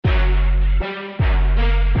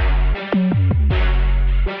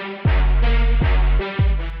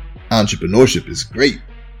Entrepreneurship is great,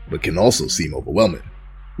 but can also seem overwhelming.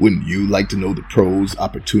 Wouldn't you like to know the pros,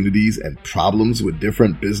 opportunities, and problems with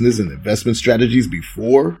different business and investment strategies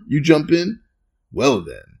before you jump in? Well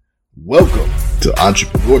then, welcome to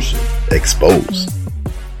Entrepreneurship Exposed.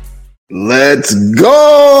 Let's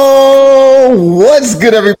go! What's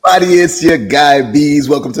good, everybody? It's your guy, Bees.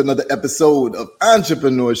 Welcome to another episode of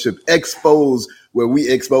Entrepreneurship Exposed, where we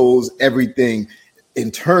expose everything in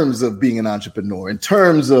terms of being an entrepreneur, in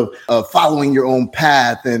terms of following your own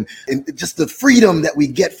path and just the freedom that we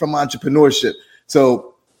get from entrepreneurship.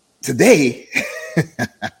 So today,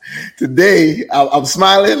 I'm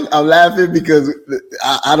smiling, I'm laughing because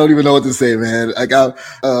I don't even know what to say, man. Like I'm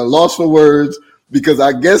lost for words because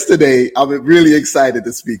our guest today, I'm really excited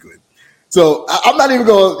to speak with. So I'm not even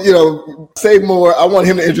going to, say more. I want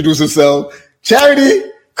him to introduce himself. Charity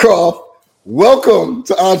Croft. Welcome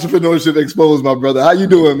to Entrepreneurship Exposed, my brother. How you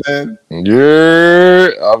doing, man? Yeah,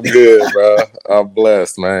 I'm good, bro. I'm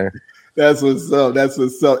blessed, man. That's what's up.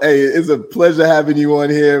 Hey, it's a pleasure having you on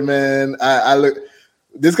here, man.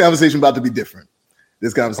 This conversation about to be different.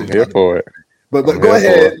 I'm here for it. But go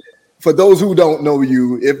ahead. For those who don't know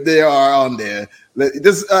you, if they are on there,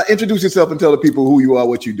 just introduce yourself and tell the people who you are,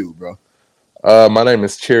 what you do, bro. My name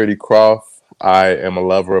is Charity Croft. I am a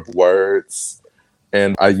lover of words.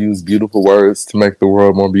 And I use beautiful words to make the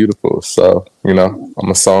world more beautiful. So, I'm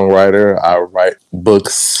a songwriter. I write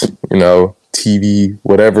books, TV,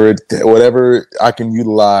 whatever I can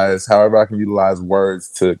utilize, however I can utilize words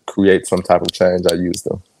to create some type of change, I use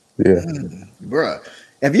them. Yeah. Bruh.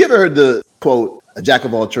 Have you ever heard the quote, "A jack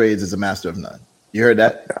of all trades is a master of none"? You heard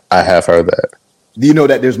that? I have heard that. Do you know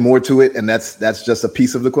that there's more to it and that's just a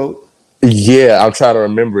piece of the quote? Yeah, I'm trying to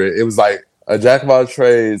remember it. It was like, a jack of all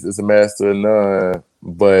trades is a master of none,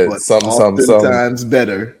 but sometimes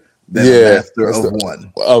better than a master of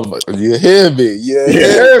one. You hear me? You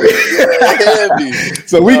hear me?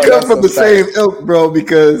 So we come from the same ilk, bro,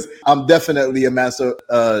 because I'm definitely a master,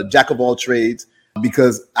 jack of all trades,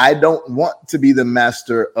 because I don't want to be the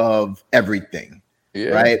master of everything,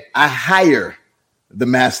 right? I hire the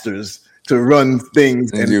masters to run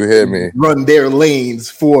things and you hear me? Run their lanes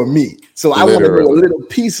for me. So I want to know a little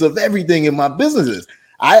piece of everything in my businesses.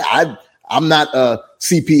 I'm not a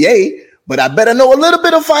CPA, but I better know a little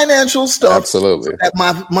bit of financial stuff. Absolutely. So that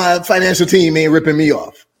my financial team ain't ripping me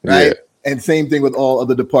off, right? Yeah. And same thing with all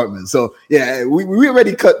other departments. So yeah, we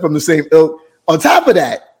already cut from the same ilk. On top of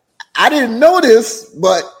that, I didn't know this,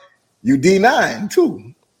 but you D9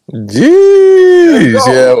 too. Jeez,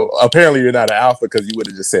 yeah. Apparently, you're not an alpha because you would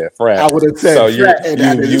have just said frat. I would have said so frat.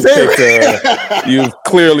 You've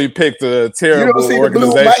clearly picked a terrible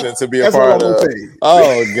organization to be a part of.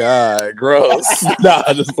 Oh God, gross! Nah,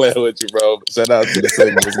 I'm just playing with you, bro. Shout out to the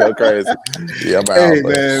segment. It's go crazy. Yeah, I'm an alpha.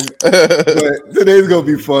 Man. But today's gonna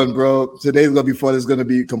be fun, bro. Today's gonna be fun. It's gonna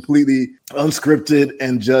be completely unscripted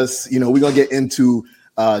and just we're gonna get into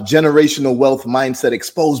generational wealth mindset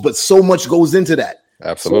exposed. But so much goes into that.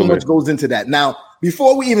 Absolutely. So much goes into that. Now,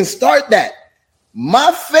 before we even start that,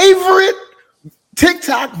 my favorite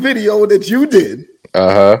TikTok video that you did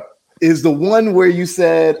is the one where you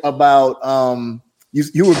said about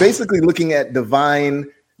you were basically looking at divine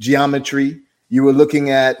geometry. You were looking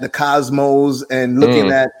at the cosmos and looking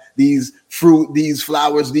at these fruit, these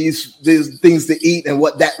flowers, these things to eat and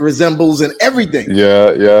what that resembles and everything.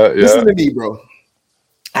 Yeah. Listen to me, bro.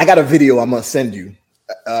 I got a video I'm gonna send you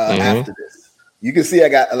after this. You can see I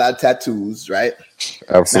got a lot of tattoos, right?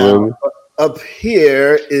 Absolutely. Now, up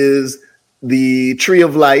here is the tree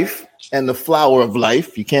of life and the flower of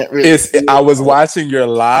life. You can't really. I was watching your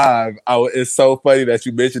live. It's so funny that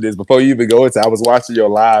you mentioned this before you even go into. I was watching your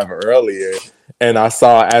live earlier, and I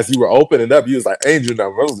saw as you were opening up, you was like angel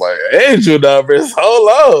number. I was like angel numbers. Hold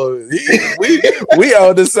on, we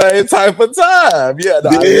on the same type of time. Yeah,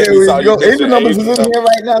 there we go. Angel numbers is in here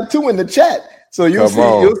right now too in the chat. So you'll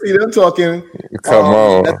see them talking. Come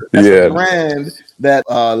on. That's a brand that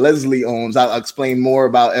Leslie owns. I'll explain more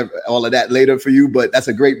about all of that later for you, but that's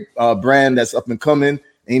a great brand that's up and coming.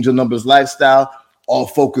 Angel Numbers Lifestyle, all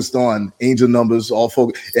focused on angel numbers, all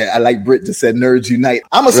focused. Yeah, I like Britt just said nerds unite.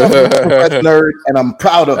 I'm a self-professed nerd and I'm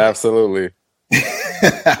proud of it. Absolutely.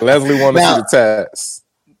 Leslie wanted to see the tats.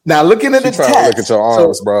 Now looking at the tats. Look at your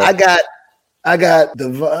arms, bro. I got the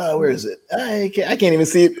where is it? I can't even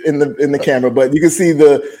see it in the camera, but you can see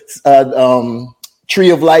the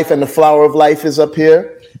tree of life and the flower of life is up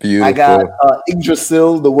here. Beautiful. I got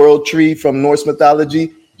Yggdrasil, the world tree from Norse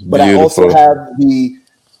mythology, but Beautiful. I also have the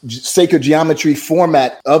sacred geometry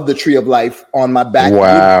format of the tree of life on my back.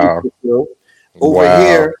 Wow. Over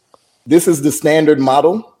here, this is the standard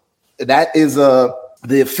model. That is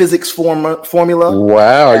the physics formula.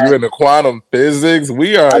 Wow, you into quantum physics? I'm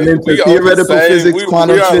We into on the theoretical same. physics, We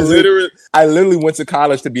quantum are physics. literally. I literally went to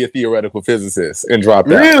college to be a theoretical physicist and dropped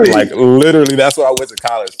out. Really? Like literally, that's what I went to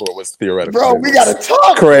college for, was theoretical Bro, physics. we gotta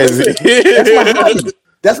talk. Crazy. Listen, that's my hobby.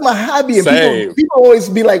 That's my hobby. And Same. people always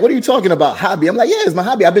be like, what are you talking about? Hobby. I'm like, yeah, it's my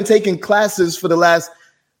hobby. I've been taking classes for the last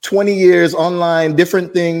 20 years online,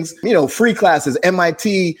 different things, free classes.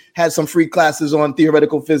 MIT had some free classes on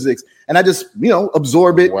theoretical physics. And I just,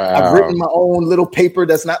 absorb it. Wow. I've written my own little paper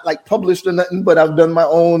that's not like published or nothing, but I've done my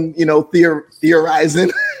own,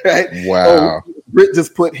 theorizing. Right? Wow. Britt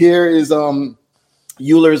just put here is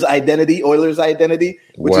Euler's identity,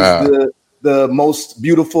 which is the most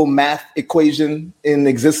beautiful math equation in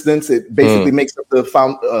existence. It basically makes up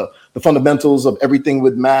the fundamentals of everything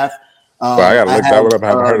with math. I gotta look that one up. I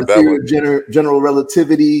haven't heard of that one. General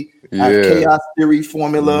relativity. I have chaos theory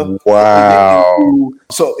formula. Wow.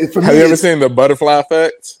 So for me, have you ever seen the butterfly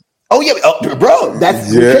effect? Oh yeah, bro.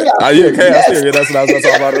 That's chaos theory. Theory. That's what I was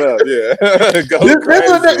talking about. Yeah.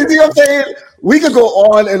 You see what I'm saying? We could go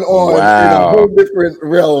on and on in a whole different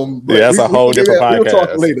realm. Yeah, that's a whole different podcast. We'll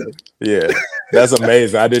talk later. Yeah, that's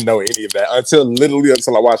amazing. I didn't know any of that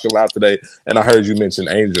until I watched it live today, and I heard you mention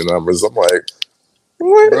angel numbers. I'm like,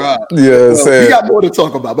 what? Yeah, we got more to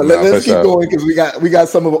talk about, but let's keep going because we got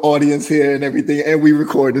some of the audience here and everything, and we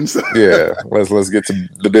recording. So yeah, let's get to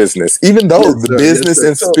the business. Even though the business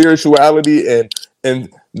and spirituality and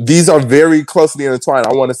these are very closely intertwined,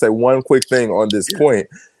 I want to say one quick thing on this point.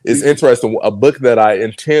 It's interesting. A book that I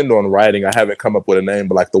intend on writing, I haven't come up with a name,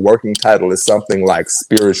 but like the working title is something like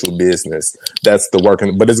Spiritual Business. That's the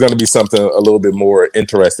working, but it's going to be something a little bit more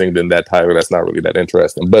interesting than that title. That's not really that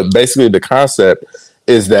interesting. But basically the concept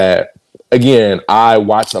is that, again, I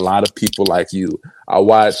watch a lot of people like you. I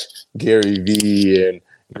watch Gary Vee and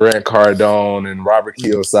Grant Cardone and Robert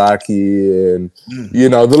Kiyosaki and,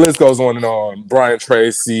 the list goes on and on. Brian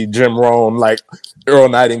Tracy, Jim Rohn, like Earl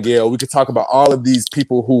Nightingale. We could talk about all of these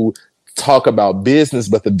people who talk about business,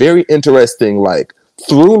 but the very interesting, like,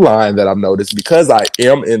 through line that I've noticed, because I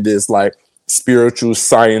am in this, like, spiritual,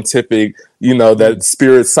 scientific, that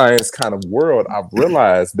spirit science kind of world, I've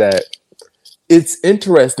realized that it's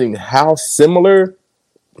interesting how similar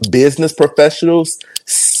business professionals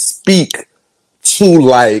speak to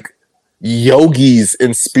like yogis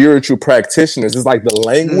and spiritual practitioners. It's like the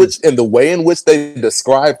language and the way in which they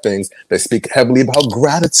describe things. They speak heavily about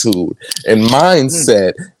gratitude and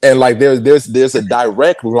mindset. And like there's a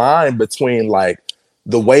direct line between like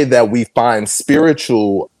the way that we find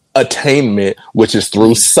spiritual attainment, which is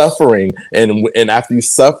through suffering, and after you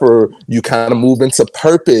suffer you kind of move into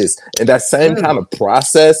purpose, and that same kind of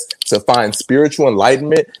process to find spiritual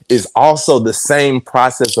enlightenment is also the same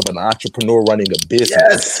process of an entrepreneur running a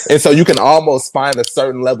business. And so you can almost find a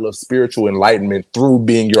certain level of spiritual enlightenment through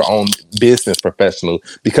being your own business professional,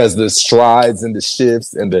 because the strides and the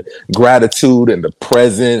shifts and the gratitude and the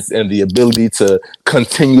presence and the ability to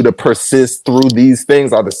continue to persist through these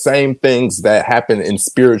things are the same things that happen in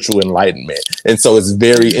spiritual enlightenment. And so it's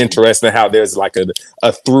very interesting how there's like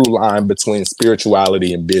a through line between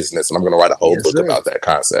spirituality and business. And I'm going to write a whole book about that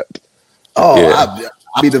concept. Oh, yeah.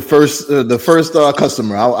 I'll be the first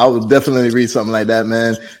customer. I would definitely read something like that,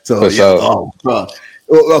 man. So bro.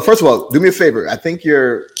 Well, first of all, do me a favor. I think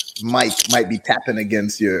your mic might be tapping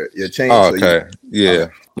against your chain. Oh, okay.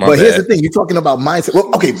 But here's the thing. You're talking about mindset. Well,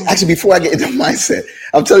 okay. Actually, before I get into mindset,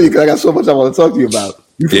 I'm telling you, because I got so much I want to talk to you about.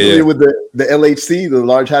 You familiar with the LHC, the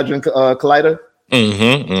Large Hadron Collider?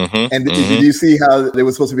 And did you see how there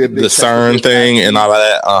was supposed to be a big CERN thing and all of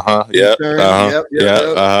that? Yep.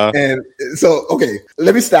 And so, okay,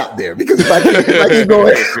 let me stop there, because if I keep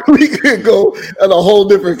going, we could go in a whole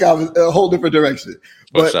different direction.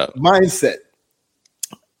 But mindset.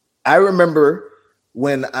 I remember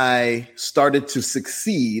when I started to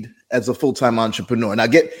succeed as a full-time entrepreneur.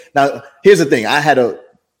 Now, here's the thing. I had a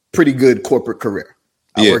pretty good corporate career.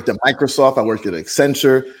 I worked at Microsoft. I worked at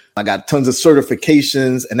Accenture. I got tons of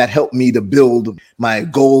certifications, and that helped me to build my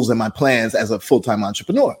goals and my plans as a full-time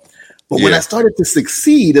entrepreneur. But when I started to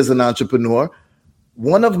succeed as an entrepreneur,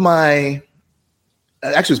 one of my,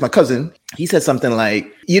 actually it was my cousin, he said something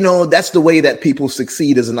like, that's the way that people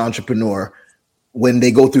succeed as an entrepreneur, when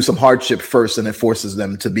they go through some hardship first and it forces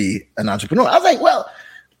them to be an entrepreneur. I was like, well,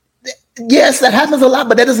 yes, that happens a lot,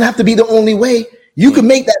 but that doesn't have to be the only way. You can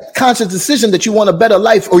make that conscious decision that you want a better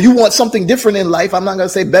life, or you want something different in life. I'm not going to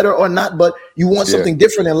say better or not, but you want something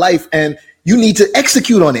different in life, and you need to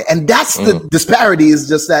execute on it. And that's the disparity, is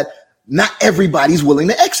just that not everybody's willing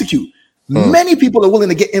to execute. Many people are willing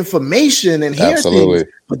to get information and hear things,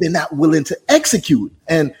 but they're not willing to execute.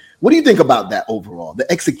 And What do you think about that overall, the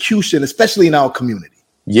execution, especially in our community?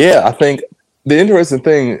 Yeah, I think the interesting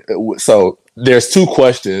thing, so there's two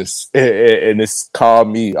questions, and it's called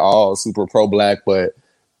me all super pro-Black, but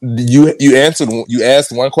you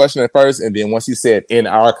asked one question at first, and then once you said in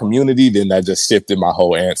our community, then that just shifted my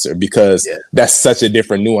whole answer, because that's such a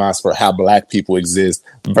different nuance for how Black people exist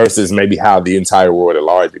versus maybe how the entire world at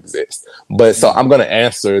large exists. But so I'm going to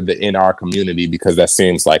answer the in our community, because that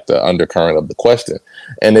seems like the undercurrent of the question.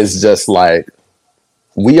 And it's just like,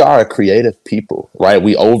 we are a creative people, right?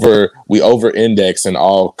 We over index in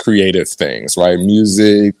all creative things, right?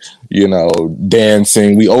 Music,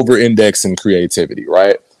 dancing, we over index in creativity,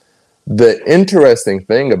 right? The interesting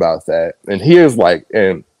thing about that, and here's like,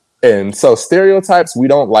 and so stereotypes, we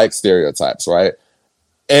don't like stereotypes, right?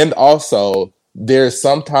 And also there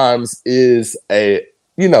sometimes is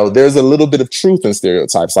there's a little bit of truth in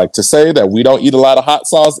stereotypes. Like, to say that we don't eat a lot of hot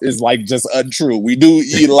sauce is like just untrue. We do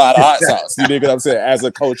eat a lot of hot sauce. You dig what I'm saying? As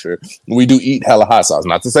a culture, we do eat hella hot sauce.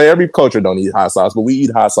 Not to say every culture don't eat hot sauce, but we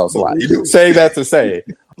eat hot sauce a lot. Saying that to say,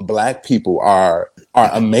 Black people are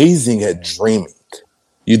amazing at dreaming.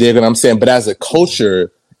 You dig what I'm saying? But as a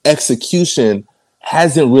culture, execution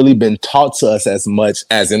hasn't really been taught to us as much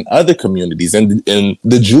as in other communities. And in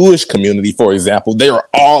the Jewish community, for example, they are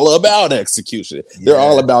all about execution. They're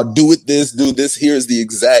all about do this. Here's the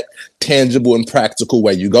exact tangible and practical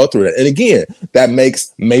way you go through it. And again, that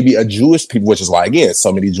makes maybe a Jewish people, which is why, again,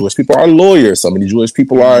 so many Jewish people are lawyers. So many Jewish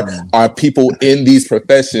people are people in these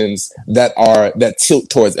professions that tilt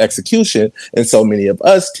towards execution. And so many of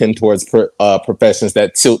us tend towards professions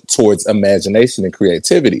that tilt towards imagination and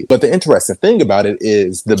creativity. But the interesting thing about it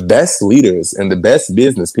is the best leaders and the best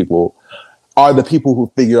business people are the people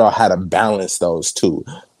who figure out how to balance those two,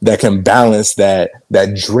 that can balance that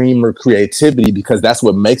dreamer creativity, because that's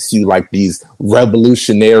what makes you like these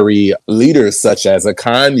revolutionary leaders such as a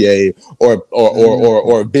Kanye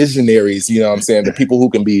or visionaries. You know what I'm saying? The people who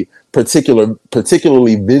can be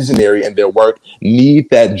particularly visionary in their work need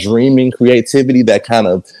that dreaming creativity that kind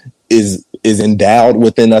of is endowed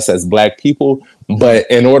within us as Black people. But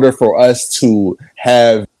in order for us to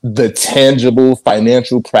have the tangible,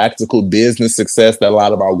 financial, practical business success that a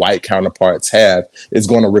lot of our white counterparts have, is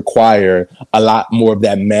going to require a lot more of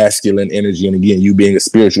that masculine energy. And again, you being a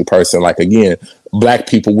spiritual person, like, again, Black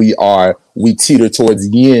people, we teeter towards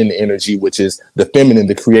yin energy, which is the feminine,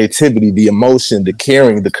 the creativity, the emotion, the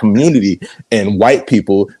caring, the community. And white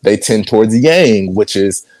people, they tend towards yang, which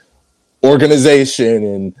is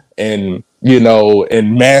organization and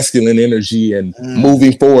masculine energy and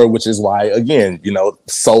moving forward, which is why, again,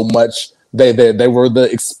 so much they were the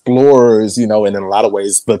explorers, and in a lot of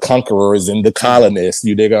ways the conquerors and the colonists.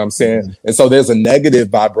 You dig what I'm saying? And so there's a negative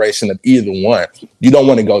vibration of either one. You don't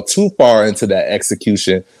want to go too far into that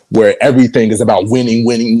execution where everything is about winning,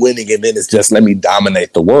 and then it's just let me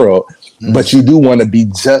dominate the world. But you do want to be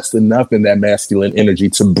just enough in that masculine energy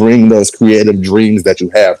to bring those creative dreams that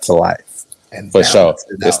you have to life. And for sure,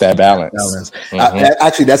 it's that balance.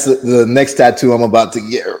 Actually, that's the next tattoo I'm about to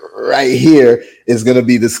get right here is going to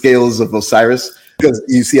be the scales of Osiris, because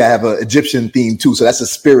you see I have an Egyptian theme too. So that's a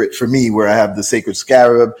spirit for me, where I have the sacred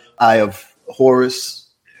scarab, eye of Horus.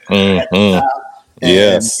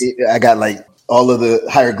 Yes, I got like all of the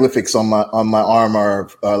hieroglyphics on my arm are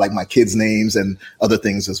like my kids' names and other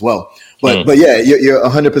things as well. But yeah, you're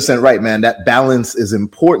 100% right, man. That balance is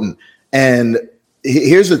important. And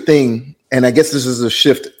here's the thing. And I guess this is a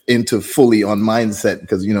shift into fully on mindset,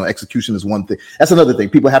 because, execution is one thing. That's another thing.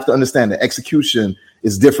 People have to understand that execution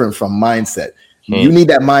is different from mindset. You need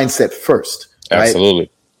that mindset first. Right? Absolutely.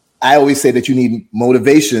 I always say that you need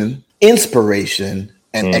motivation, inspiration,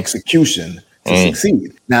 and execution to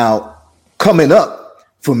succeed. Now, coming up,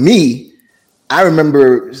 for me, I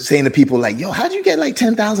remember saying to people like, yo, how'd you get like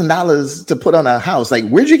 $10,000 to put on a house? Like,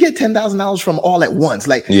 where'd you get $10,000 from all at once?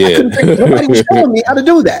 Like, I couldn't think, nobody was showing me how to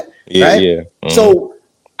do that. Right. So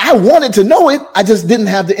I wanted to know it. I just didn't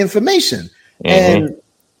have the information. And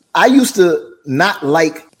I used to not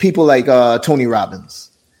like people like Tony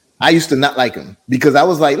Robbins. I used to not like him because I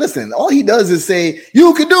was like, listen, all he does is say,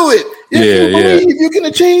 you can do it. If you believe, you can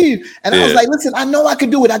achieve. And I was like, listen, I know I can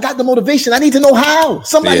do it. I got the motivation. I need to know how.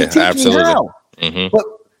 Somebody teach me how. But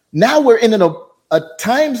now we're in a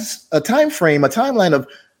timeline of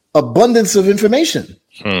abundance of information.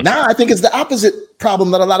 Now I think it's the opposite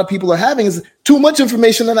problem that a lot of people are having, is too much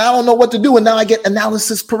information and I don't know what to do. And now I get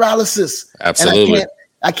analysis paralysis. Absolutely. And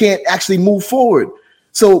I can't actually move forward.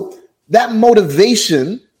 So that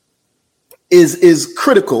motivation is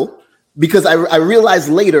critical, because I realized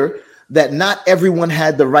later that not everyone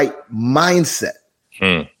had the right mindset.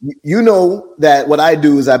 You know that what I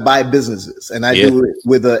do is I buy businesses, and I do it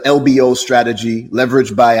with a LBO strategy,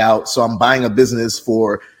 leverage buyout. So I'm buying a business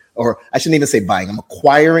or I shouldn't even say buying, I'm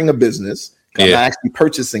acquiring a business. I'm not actually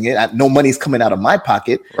purchasing it. No money's coming out of my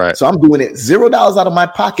pocket. Right. So I'm doing it $0 out of my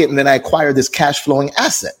pocket, and then I acquire this cash flowing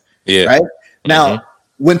asset. Yeah. Right. Now,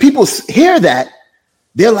 when people hear that,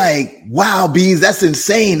 they're like, wow, Bees, that's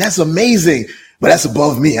insane. That's amazing. But that's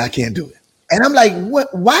above me. I can't do it. And I'm like,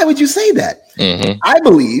 what? Why would you say that? I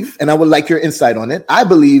believe, and I would like your insight on it, I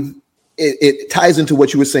believe it ties into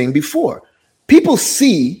what you were saying before. People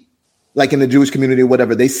see, like in the Jewish community or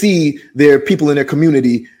whatever, they see their people in their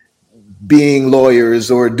community being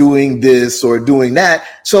lawyers or doing this or doing that.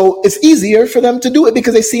 So it's easier for them to do it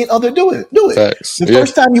because they see others do it. Facts. The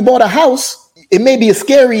first time you bought a house, it may be a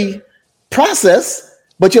scary process,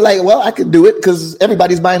 but you're like, well, I could do it because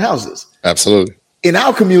everybody's buying houses. Absolutely. In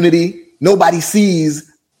our community, nobody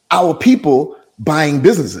sees our people buying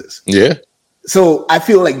businesses. Yeah. So I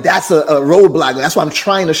feel like that's a roadblock. That's why I'm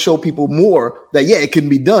trying to show people more that, yeah, it can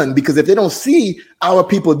be done. Because if they don't see our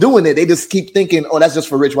people doing it, they just keep thinking, oh, that's just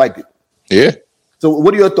for rich white people. Yeah. So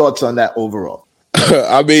what are your thoughts on that overall?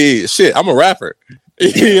 I mean, shit, I'm a rapper,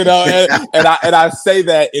 you know, and I say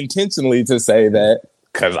that intentionally to say that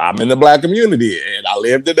because I'm in the Black community and I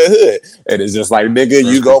lived in the hood. And it's just like, nigga,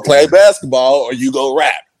 you go play basketball or you go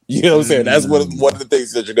rap. You know what I'm saying? That's one of the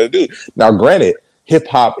things that you're going to do. Now, granted, hip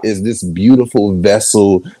hop is this beautiful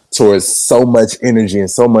vessel towards so much energy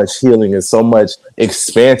and so much healing and so much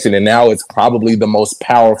expansion. And now it's probably the most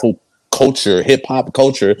powerful culture. Hip hop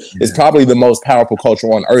culture is probably the most powerful culture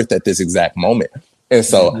on earth at this exact moment. And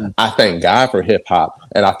so I thank God for hip hop,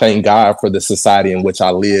 and I thank God for the society in which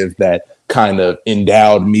I live that kind of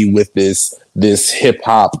endowed me with this hip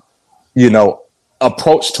hop, you know,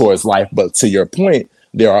 approach towards life. But to your point,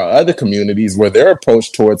 there are other communities where their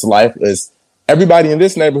approach towards life is everybody in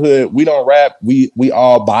this neighborhood, we don't rap, we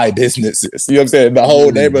all buy businesses. You know what I'm saying? The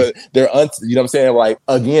whole neighborhood, you know what I'm saying? Like,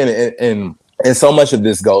 again, and so much of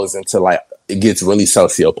this goes into like, it gets really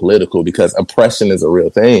socio-political because oppression is a real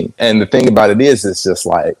thing. And the thing about it is, it's just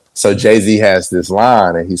like, so Jay-Z has this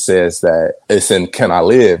line and he says that it's in Can I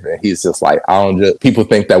Live? And he's just like, people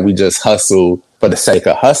think that we just hustle for the sake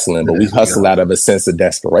of hustling, but we hustle out of a sense of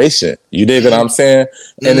desperation. You dig what I'm saying?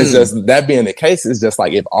 And it's just, that being the case, it's just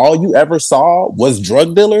like, if all you ever saw was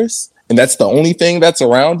drug dealers and that's the only thing that's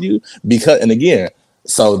around you, and again,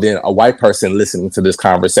 so then a white person listening to this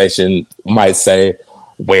conversation might say,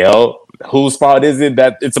 well, whose fault is it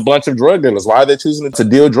that it's a bunch of drug dealers? Why are they choosing to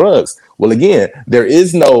deal drugs? Well, again, there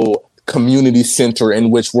is no community center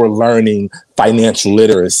in which we're learning financial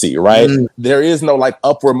literacy, right? There is no like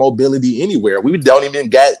upward mobility anywhere. We don't even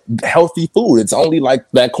get healthy food. It's only like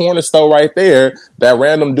that corner store right there, that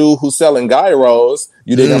random dude who's selling gyros,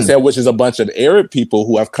 you know what I'm saying, which is a bunch of Arab people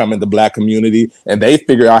who have come in the Black community and they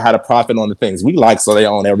figure out how to profit on the things we like. So they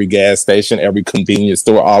own every gas station, every convenience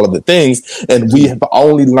store, all of the things. And we have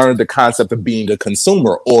only learned the concept of being a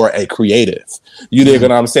consumer or a creative. You dig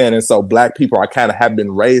what I'm saying? And so Black people are kind of have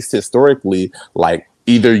been raised historically like,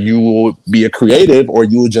 either you will be a creative or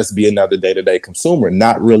you will just be another day-to-day consumer,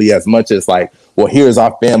 not really as much as like, well, here's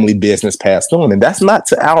our family business passed on. And that's not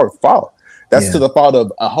to our fault. That's to the fault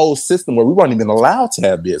of a whole system where we weren't even allowed to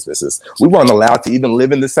have businesses. We weren't allowed to even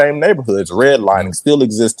live in the same neighborhoods. Redlining still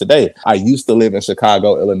exists today. I used to live in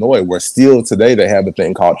Chicago, Illinois, where still today they have a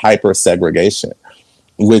thing called hyper segregation,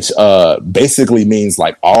 which basically means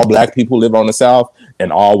like all Black people live on the South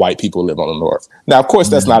and all white people live on the North. Now, of course,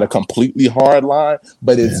 that's not a completely hard line,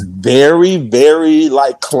 but it's very, very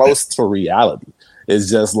like close to reality. It's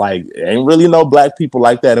just like, ain't really no Black people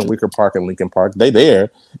like that in Wicker Park and Lincoln Park. They there.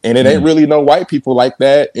 And it ain't really no white people like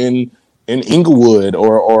that in Inglewood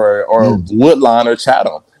or Woodlawn or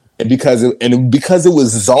Chatham. And because it was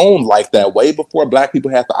zoned like that way before Black people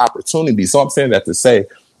had the opportunity. So I'm saying that to say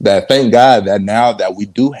that thank God that now that we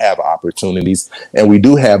do have opportunities and we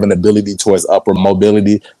do have an ability towards upward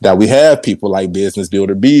mobility, that we have people like Business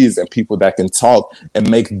Builder Bees and people that can talk and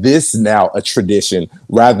make this now a tradition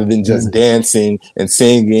rather than just dancing and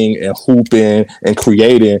singing and hooping and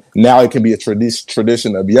creating. Now it can be a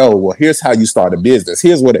tradition of, yo, well, here's how you start a business.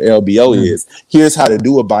 Here's what an LBO is. Here's how to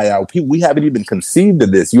do a buyout. We haven't even conceived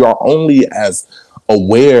of this. You are only as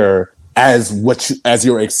aware as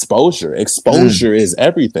your exposure. Exposure is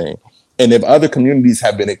everything. And if other communities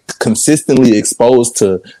have been consistently exposed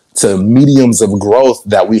to mediums of growth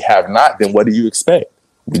that we have not, then what do you expect?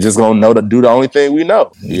 We just gonna know to do the only thing we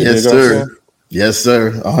know. Yes, sir. Yes,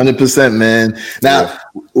 sir. 100%, man. Now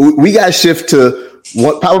we got to shift to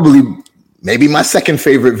what probably maybe my second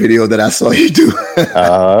favorite video that I saw you do.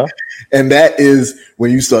 And that is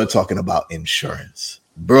when you started talking about insurance.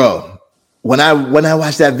 Bro, when I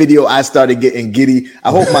watched that video, I started getting giddy.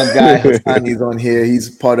 I hope my guy Hassani is on here. He's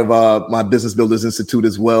part of my Business Builders Institute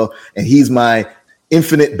as well, and he's my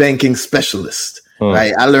infinite banking specialist.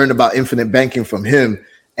 Right? I learned about infinite banking from him,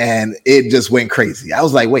 and it just went crazy. I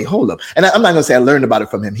was like, wait, hold up. And I'm not gonna say I learned about it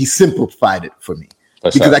from him. He simplified it for me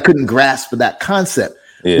because I couldn't grasp that concept.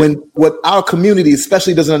 Yeah. When what our community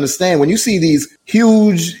especially doesn't understand, when you see these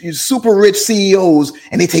huge, super rich CEOs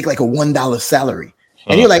and they take like a $1 salary,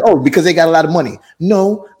 and you're like, oh, because they got a lot of money.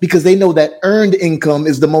 No, because they know that earned income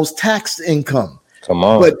is the most taxed income. Come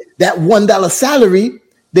on. But that $1 salary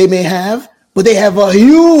they may have, but they have a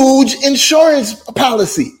huge insurance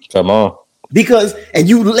policy. Come on. Because, and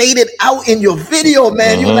you laid it out in your video,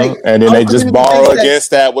 man. You're like, and then they just borrow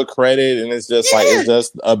against that with credit, and it's just like, it's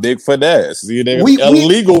just a big finesse. You know, a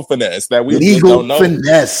legal finesse that we just don't know.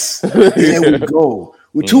 Finesse. There we go.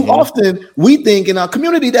 Too often we think in our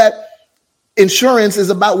community that insurance is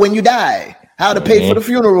about when you die, how to pay for the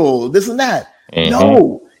funeral, this and that.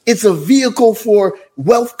 No, it's a vehicle for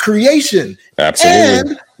wealth creation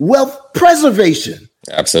and wealth preservation.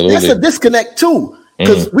 Absolutely. That's a disconnect too.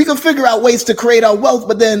 Because we can figure out ways to create our wealth,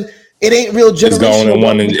 but then it ain't real generational.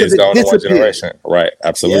 It's going in one generation. Right.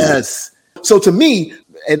 Absolutely. Yes. So to me,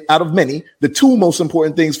 and out of many, the two most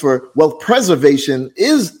important things for wealth preservation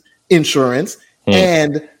is insurance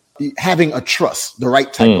and having a trust, the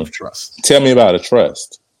right type of trust. Tell me about a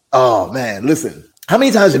trust. Oh, man. Listen, how many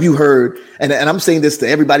times have you heard, and I'm saying this to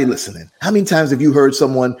everybody listening, how many times have you heard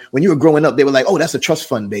someone, when you were growing up, they were like, oh, that's a trust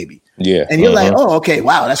fund, baby. Yeah. And you're like, oh, okay,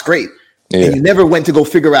 wow, that's great. Yeah. And you never went to go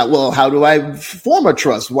figure out, well, how do I form a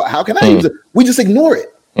trust? How can I use it? We just ignore it,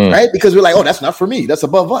 right? Because we're like, oh, that's not for me. That's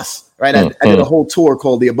above us, right? I did a whole tour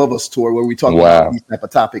called the Above Us Tour where we talked about these type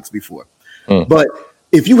of topics before. But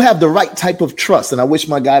if you have the right type of trust, and I wish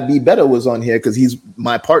my guy B Better was on here because he's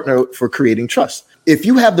my partner for creating trust. If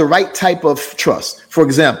you have the right type of trust, for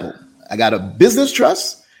example, I got a business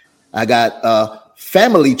trust, I got a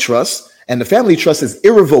family trust, and the family trust is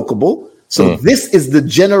irrevocable. So this is the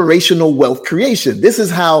generational wealth creation. This is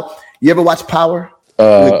how you ever watch Power?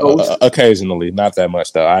 Occasionally, not that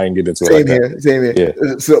much though. I ain't get into it. Same here.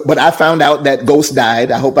 Yeah. So, but I found out that Ghost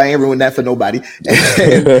died. I hope I ain't ruined that for nobody.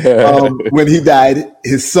 And, when he died,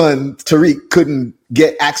 his son Tariq couldn't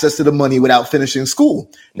get access to the money without finishing school.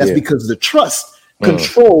 That's because the trust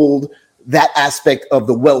controlled that aspect of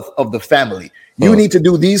the wealth of the family. You need to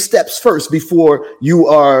do these steps first before you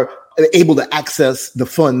are able to access the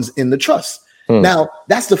funds in the trust. Now,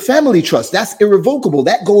 that's the family trust. That's irrevocable.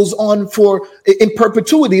 That goes on in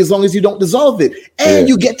perpetuity as long as you don't dissolve it. And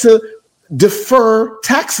you get to defer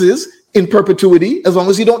taxes in perpetuity as long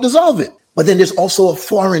as you don't dissolve it. But then there's also a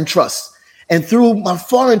foreign trust. And through my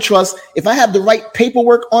foreign trust, if I have the right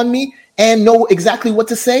paperwork on me and know exactly what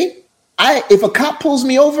to say, if a cop pulls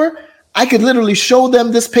me over, I could literally show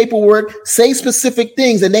them this paperwork, say specific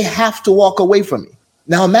things, and they have to walk away from me.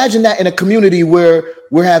 Now, imagine that in a community where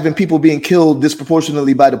we're having people being killed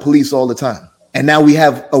disproportionately by the police all the time. And now we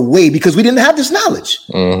have a way, because we didn't have this knowledge,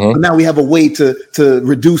 but now we have a way to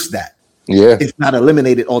reduce that. Yeah. If not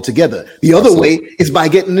eliminate it altogether. The other way is by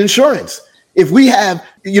getting insurance. If we have,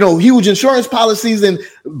 huge insurance policies and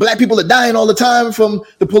black people are dying all the time from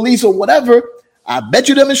the police or whatever, I bet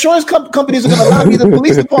you them insurance companies are going to lobby the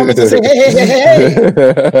police department to say,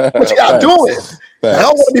 hey, what you got doing? Facts. I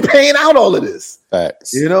don't want to be paying out all of this.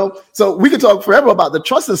 Facts. So we could talk forever about the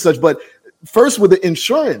trust and such, but first with the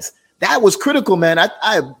insurance, that was critical, man.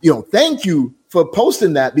 I thank you for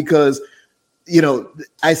posting that because,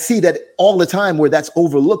 I see that all the time where that's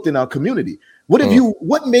overlooked in our community.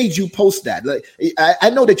 What made you post that? Like, I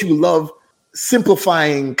know that you love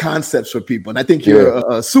simplifying concepts for people, and I think you're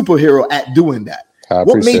a superhero at doing that.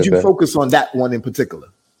 What made you focus on that one in particular?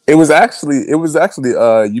 It was actually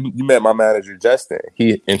you met my manager Justin.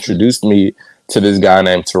 He introduced me to this guy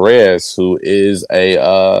named Therese, who is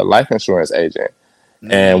a life insurance agent.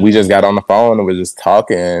 And we just got on the phone and we just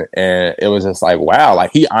talking, and it was just like, wow,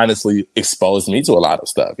 like he honestly exposed me to a lot of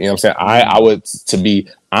stuff. You know what I'm saying? I would, to be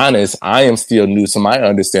honest, I am still new to my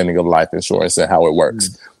understanding of life insurance and how it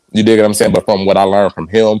works. You dig what I'm saying? But from what I learned from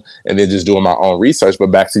him and then just doing my own research, but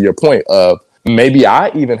back to your point of maybe I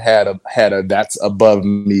even had a that's above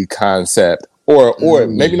me concept, or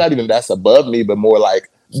maybe not even that's above me, but more like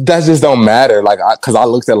that just don't matter. Like, because I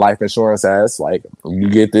looked at life insurance as like, you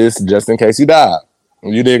get this just in case you die.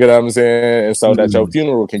 You dig what I'm saying? And so that your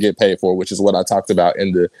funeral can get paid for, which is what I talked about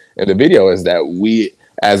in the video, is that we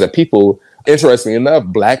as a people, interestingly enough,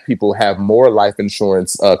 Black people have more life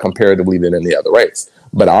insurance comparatively than any other race.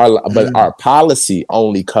 But our policy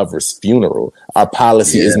only covers funeral. Our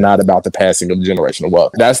policy is not about the passing of generational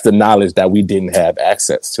wealth. That's the knowledge that we didn't have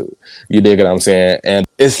access to. You dig what I'm saying? And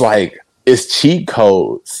it's like, it's cheat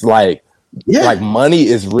codes. Like money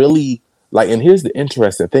is really like, and here's the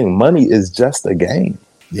interesting thing. Money is just a game.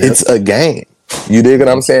 Yep. It's a game. You dig what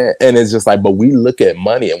I'm saying? And it's just like, but we look at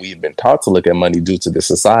money, and we've been taught to look at money due to the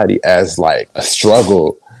society as like a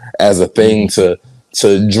struggle, as a thing to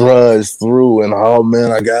drudge through, and oh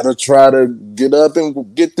man, I gotta try to get up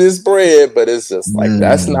and get this bread. But it's just like,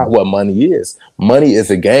 that's not what money is. Money is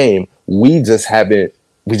a game. We just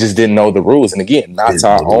didn't know the rules. And again, not to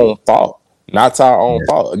our own fault. Not to our own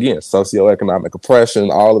fault. Again, socioeconomic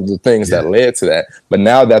oppression, all of the things that led to that. But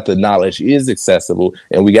now that the knowledge is accessible,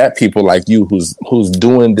 and we got people like you who's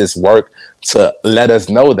doing this work to let us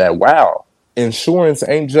know that, wow, insurance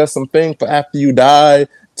ain't just some thing for after you die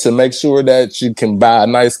to make sure that you can buy a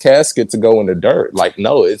nice casket to go in the dirt. Like,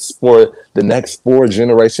 no, it's for the next 4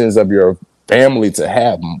 generations of your family to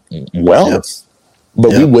have wealth. Yep.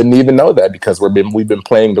 But we wouldn't even know that because we've been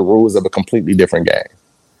playing the rules of a completely different game.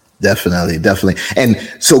 Definitely. And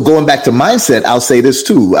so going back to mindset, I'll say this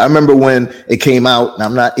too. I remember when it came out, and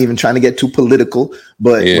I'm not even trying to get too political,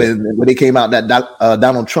 but when it came out that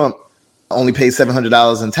Donald Trump only paid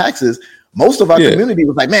 $700 in taxes, most of our community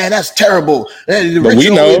was like, man, that's terrible. But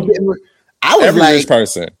we know. I was every rich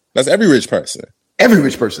person. That's every rich person. Every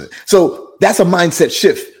rich person. So that's a mindset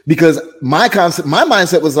shift, because my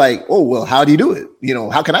mindset was like, oh, well, how do you do it? You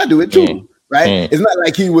know, how can I do it too? Right. It's not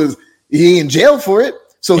like he in jail for it.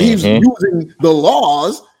 So he's using the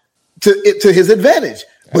laws to his advantage.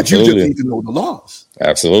 But you just need to know the laws.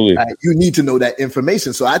 Absolutely. Right? You need to know that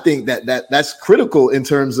information. So I think that's critical in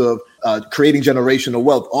terms of creating generational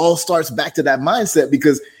wealth. All starts back to that mindset,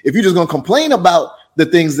 because if you're just going to complain about the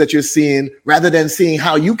things that you're seeing rather than seeing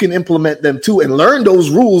how you can implement them too and learn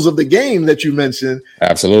those rules of the game that you mentioned.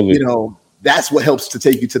 Absolutely. You know, that's what helps to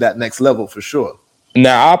take you to that next level for sure.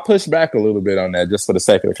 Now, I'll push back a little bit on that just for the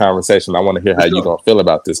sake of the conversation. I want to hear how you're going to feel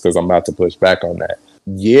about this, because I'm about to push back on that.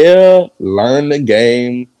 Yeah, learn the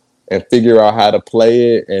game and figure out how to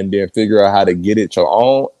play it, and then figure out how to get it your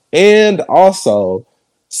own. And also,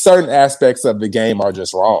 certain aspects of the game are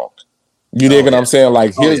just wrong. You dig what I'm saying?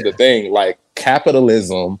 Like, here's the thing. Like,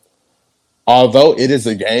 capitalism, although it is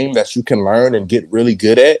a game that you can learn and get really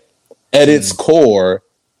good at its core,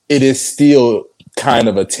 it is still kind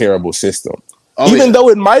of a terrible system. Even though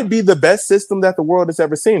it might be the best system that the world has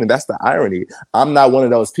ever seen. And that's the irony. I'm not one of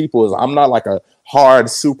those people. I'm not like a hard,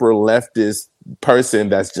 super leftist person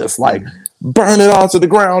that's just like, burn it all to the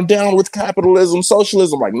ground, down with capitalism,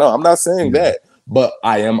 socialism. Like, no, I'm not saying that. But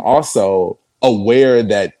I am also aware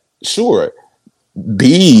that, sure,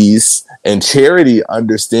 bees and charity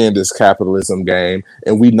understand this capitalism game,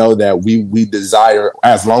 and we know that we desire,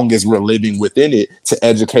 as long as we're living within it, to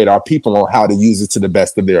educate our people on how to use it to the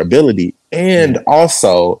best of their ability. And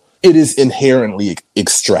also, it is inherently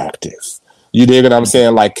extractive. You dig what I'm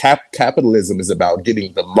saying? Like, capitalism is about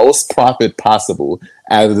getting the most profit possible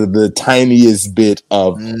out of the tiniest bit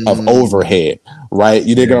of overhead, right?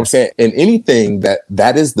 You dig what I'm saying? And anything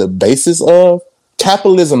that is the basis of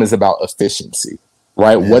capitalism is about efficiency,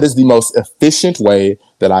 right? Yeah. What is the most efficient way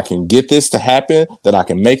that I can get this to happen, that I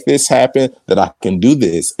can make this happen, that I can do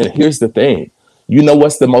this? And here's the thing. You know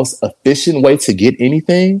what's the most efficient way to get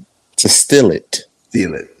anything? To steal it.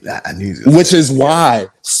 Steal it. I knew it. Which is why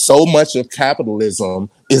so much of capitalism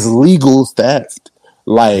is legal theft.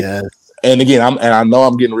 Like, and again, I know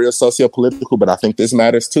I'm getting real socio-political, but I think this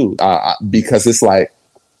matters too, because it's like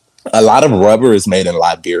a lot of rubber is made in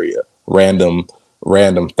Liberia. Random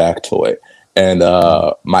factoid. And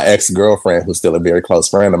my ex-girlfriend, who's still a very close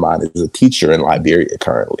friend of mine, is a teacher in Liberia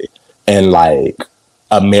currently. And like,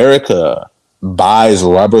 America buys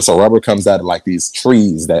rubber. So rubber comes out of like these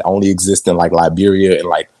trees that only exist in like Liberia and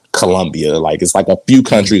like Colombia. Like, it's like a few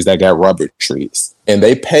countries that got rubber trees. And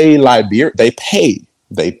they pay Liberians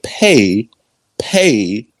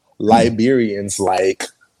like,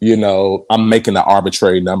 you know, I'm making an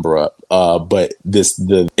arbitrary number up, but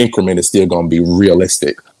the increment is still going to be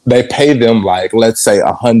realistic. They pay them like, let's say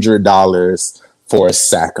 $100 for a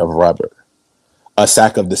sack of rubber, a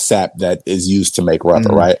sack of the sap that is used to make rubber,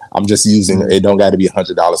 right? I'm just using, it don't got to be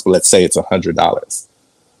 $100, but let's say it's $100.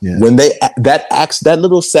 Yeah. When that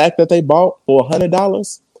little sack that they bought for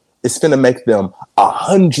 $100, it's going to make them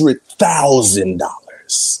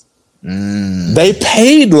 $100,000. They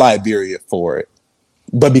paid Liberia for it.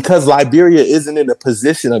 But because Liberia isn't in a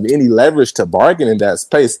position of any leverage to bargain in that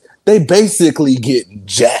space, they basically get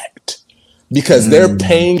jacked because they're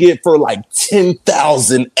paying it for like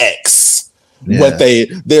 10,000x what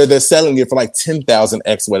they're selling it for like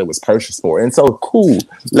 10,000x what it was purchased for. And so cool.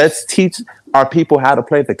 Let's teach our people how to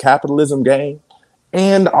play the capitalism game.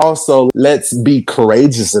 And also let's be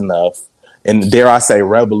courageous enough and dare I say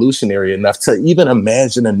revolutionary enough to even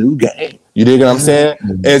imagine a new game. You dig what I'm saying?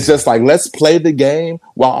 It's just like, let's play the game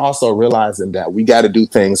while also realizing that we got to do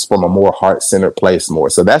things from a more heart-centered place more.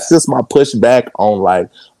 So that's just my pushback on like,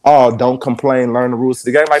 oh, don't complain, learn the rules of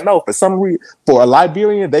the game. Like, no, for some reason, for a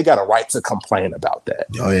Liberian, they got a right to complain about that.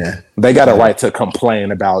 Oh, yeah. They got a right to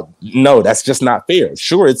complain about, no, that's just not fair.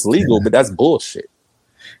 Sure, it's legal, but that's bullshit.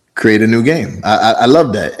 Create a new game. I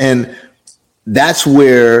love that. And that's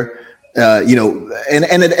where...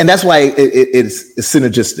 and that's why it's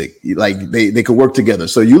synergistic. Like they could work together.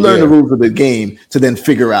 So you learn the rules of the game to then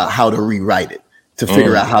figure out how to rewrite it, to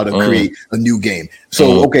figure out how to create a new game.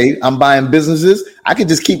 So, okay, I'm buying businesses. I could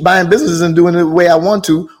just keep buying businesses and doing it the way I want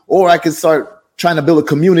to, or I could start trying to build a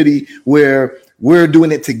community where we're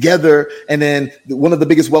doing it together. And then one of the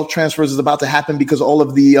biggest wealth transfers is about to happen because all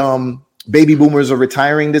of the, baby boomers are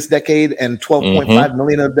retiring this decade, and 12.5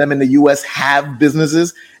 million of them in the U.S. have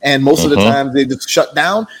businesses, and most of the time they just shut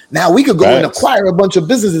down. Now we could go and acquire a bunch of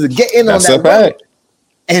businesses and get in on that road.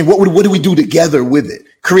 And what do we do together with it?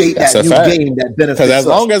 Create that new game that benefits us. Because as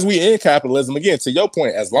long as we in capitalism, again, to your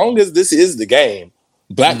point, as long as this is the game,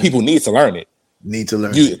 Black people need to learn it.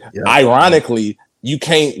 Ironically, you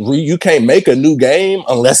can't make a new game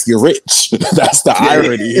unless you're rich. That's the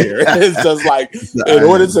irony here. It's just like, in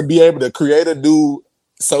order to be able to create a new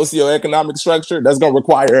socioeconomic structure, that's going to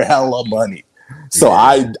require a hell of money. So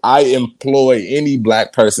I employ any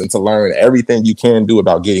Black person to learn everything you can do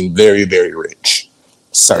about getting very, very rich.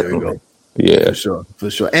 Certainly. Yeah,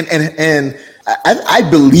 for sure. And I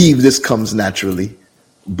believe this comes naturally,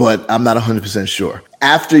 but I'm not 100% sure.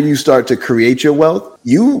 After you start to create your wealth,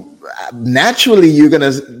 you're going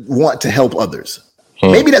to want to help others.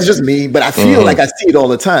 Maybe that's just me, but I feel like I see it all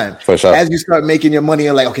the time. For sure. As you start making your money,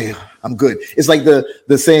 you're like, okay, I'm good. It's like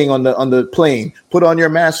the saying on the plane, put on your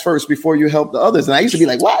mask first before you help the others. And I used to be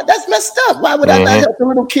like, wow, that's messed up. Why would I not help the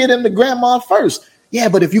little kid and the grandma first? Yeah,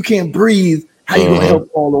 but if you can't breathe, how are you going to help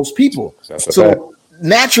all those people? So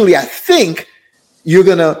naturally, I think you're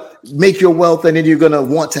going to make your wealth, and then you're going to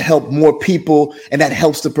want to help more people. And that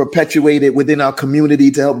helps to perpetuate it within our community,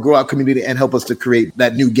 to help grow our community and help us to create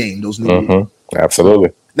that new game, those new games.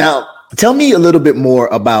 Absolutely. Now, tell me a little bit more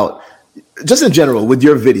about, just in general, with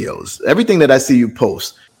your videos, everything that I see you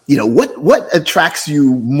post, what attracts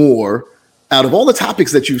you more out of all the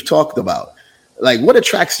topics that you've talked about? Like, what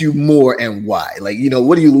attracts you more and why? Like,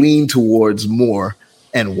 what do you lean towards more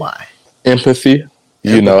and why? Empathy.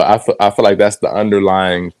 I feel like that's the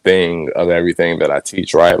underlying thing of everything that I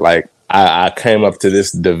teach, right? Like, I came up to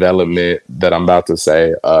this development that I'm about to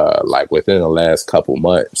say, like within the last couple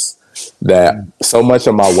months, that so much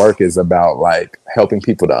of my work is about like helping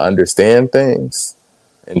people to understand things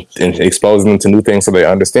and exposing them to new things so they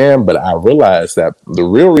understand. But I realized that the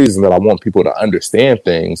real reason that I want people to understand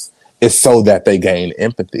things is so that they gain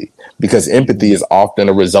empathy, because empathy is often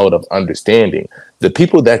a result of understanding. The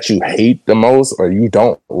people that you hate the most or you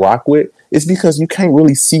don't rock with, it's because you can't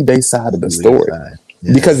really see their side of the story. Yeah.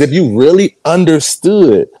 Because if you really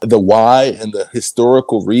understood the why and the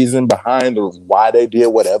historical reason behind why they did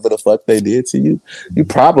whatever the fuck they did to you, you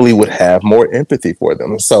probably would have more empathy for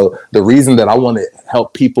them. So the reason that I want to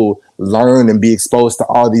help people learn and be exposed to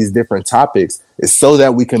all these different topics is so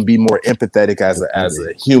that we can be more empathetic as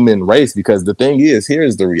a human race. Because the thing is,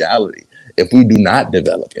 here's the reality. If we do not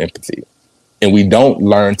develop empathy, and we don't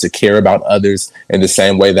learn to care about others in the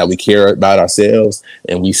same way that we care about ourselves,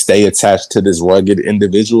 and we stay attached to this rugged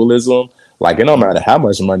individualism, like, it don't matter how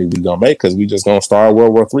much money we gonna make, because we just gonna start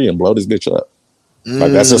World War III and blow this bitch up.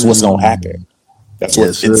 Like, that's just what's gonna happen. That's what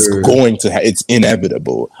it's going to it's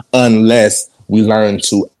inevitable, unless we learn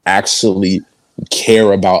to actually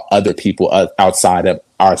care about other people outside of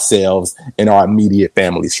ourselves and our immediate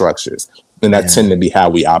family structures. And that tend to be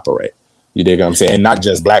how we operate. You dig what I'm saying? And not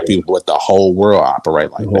just Black people, but the whole world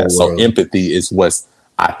operate like that. So empathy is what's,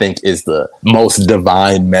 I think, is the most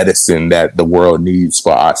divine medicine that the world needs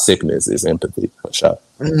for our sickness, is empathy, for sure.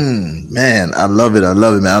 Man, I love it. I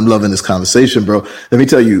love it, man. I'm loving this conversation, bro. Let me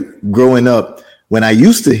tell you, growing up, when I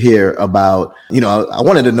used to hear about, I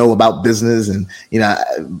wanted to know about business, and,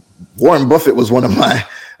 Warren Buffett was one of my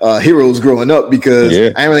heroes growing up,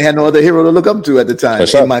 because I really had no other hero to look up to at the time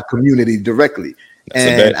in my community directly.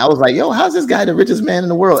 And I was like, yo, how's this guy the richest man in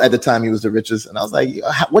the world? At the time, he was the richest. And I was like,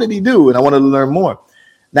 what did he do? And I wanted to learn more.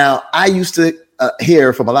 Now, I used to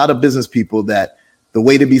hear from a lot of business people that the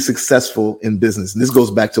way to be successful in business, and this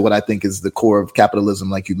goes back to what I think is the core of capitalism,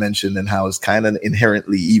 like you mentioned, and how it's kind of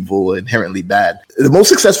inherently evil, inherently bad. The most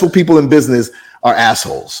successful people in business are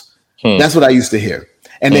assholes. That's what I used to hear.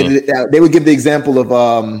 And they would give the example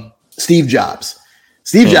of Steve Jobs.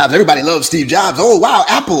 Steve Jobs, everybody loves Steve Jobs. Oh, wow,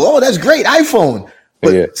 Apple. Oh, that's great, iPhone.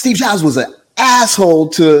 But Steve Jobs was an asshole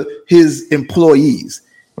to his employees.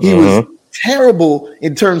 He was terrible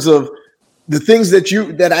in terms of the things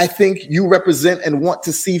that I think you represent and want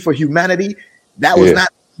to see for humanity. That was not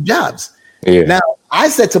Jobs. Now, I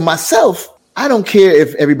said to myself, I don't care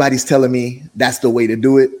if everybody's telling me that's the way to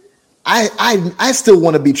do it. I still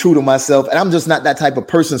want to be true to myself, and I'm just not that type of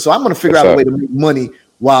person. So I'm going to figure out a way to make money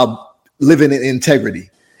while living in integrity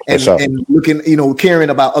and looking, caring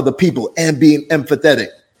about other people and being empathetic.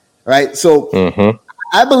 Right. So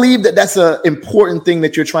I believe that that's an important thing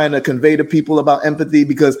that you're trying to convey to people about empathy,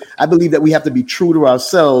 because I believe that we have to be true to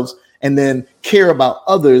ourselves and then care about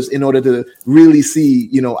others in order to really see,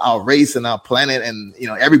 our race and our planet and,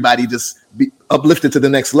 everybody just be uplifted to the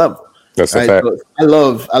next level. That's a fact.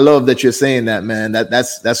 So I love that you're saying that, man.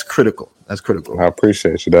 That's critical. That's critical. I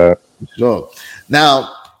appreciate you, Dad. Sure.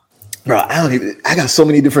 Now, bro, I got so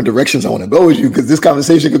many different directions I want to go with you, because this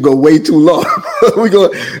conversation could go way too long. We're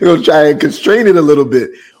gonna try and constrain it a little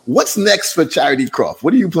bit. What's next for Charity Croft?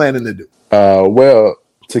 What are you planning to do? Well,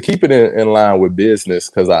 to keep it in line with business,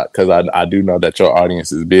 because I do know that your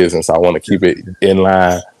audience is business. I want to keep it in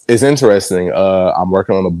line. It's interesting. I'm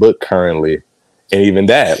working on a book currently. And even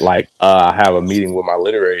that, I have a meeting with my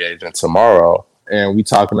literary agent tomorrow, and we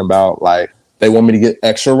talking about, they want me to get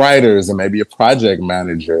extra writers and maybe a project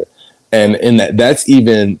manager. And in that's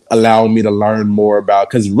even allowing me to learn more about,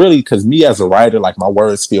 because me as a writer, my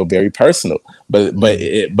words feel very personal. But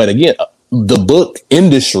again, the book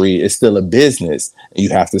industry is still a business, and you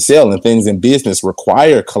have to sell, and things in business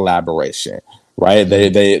require collaboration, right?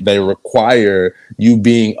 They require you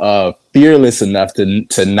being fearless enough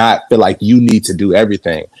to not feel like you need to do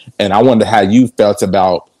everything. And I wonder how you felt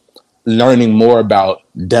about learning more about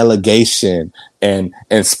delegation and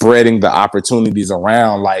spreading the opportunities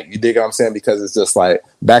around. You dig what I'm saying? Because it's just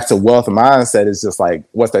back to wealth mindset. It's just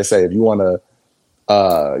what they say. If you want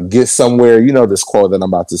to get somewhere, this quote that I'm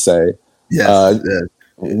about to say. Yes.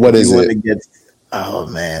 What is it? Oh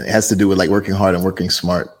man, it has to do with working hard and working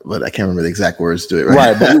smart, but I can't remember the exact words to it.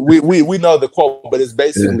 Right. But we know the quote, but it's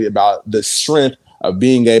basically about the strength of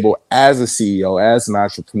being able, as a CEO, as an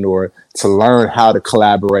entrepreneur, to learn how to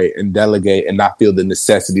collaborate and delegate and not feel the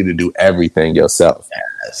necessity to do everything yourself.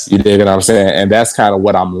 Yes. You dig what I'm saying? And that's kind of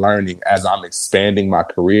what I'm learning as I'm expanding my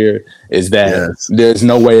career, is that there's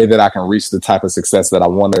no way that I can reach the type of success that I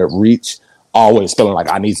want to reach, always feeling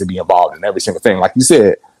like I need to be involved in every single thing. Like you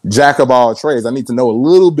said, jack of all trades. I need to know a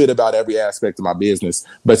little bit about every aspect of my business,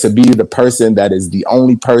 but to be the person that is the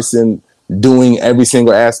only person doing every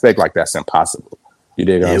single aspect, that's impossible. You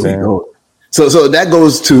dig what I'm saying? So that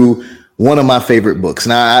goes to one of my favorite books.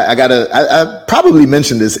 Now I probably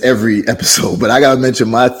mention this every episode, but I gotta mention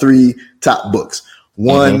my 3 top books.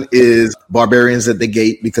 One is Barbarians at the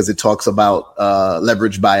Gate, because it talks about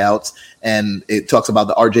leverage buyouts, and it talks about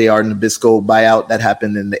the RJR Nabisco buyout that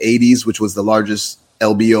happened in the 80s, which was the largest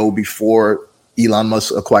LBO before Elon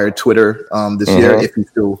Musk acquired Twitter this year, if he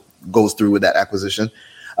still goes through with that acquisition.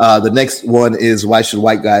 The next one is Why Should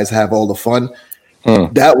White Guys Have All the Fun?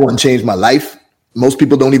 That one changed my life. Most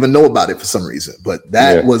people don't even know about it for some reason, but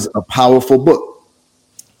that was a powerful book.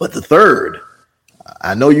 But the third,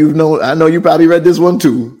 I know you probably read this one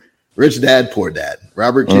too. Rich Dad, Poor Dad,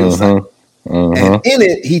 Robert Kiyosaki. And in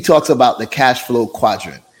it, he talks about the cash flow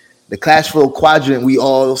quadrant. The cash flow quadrant,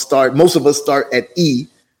 most of us start at E,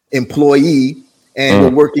 employee, and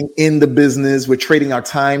we're working in the business. We're trading our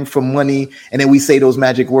time for money. And then we say those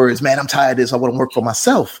magic words, man, I'm tired of this. I want to work for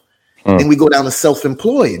myself. And we go down to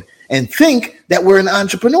self-employed and think that we're an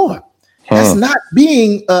entrepreneur. That's not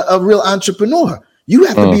being a real entrepreneur. You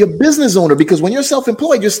have to be a business owner, because when you're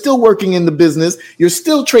self-employed, you're still working in the business. You're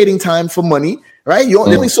still trading time for money, right? You're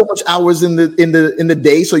only so much hours in the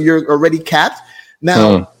day, so you're already capped.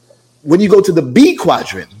 Now, when you go to the B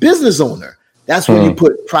quadrant, business owner, that's when you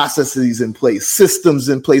put processes in place, systems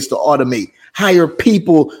in place to automate, hire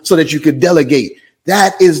people so that you could delegate.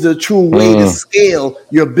 That is the true way to scale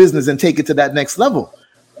your business and take it to that next level.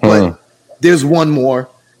 But there's one more,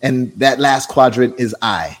 and that last quadrant is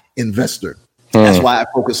I, investor. That's why I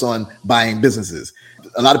focus on buying businesses.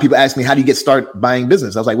 A lot of people ask me, how do you start buying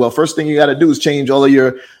business? I was like, well, first thing you got to do is change all of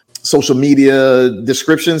your social media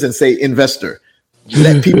descriptions and say investor.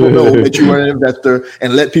 Let people know that you are an investor,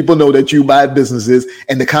 and let people know that you buy businesses,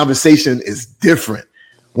 and the conversation is different.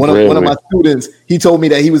 One of my students, he told me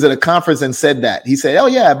that he was at a conference and said that. He said, "Oh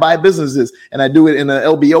yeah, I buy businesses and I do it in an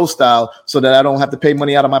LBO style so that I don't have to pay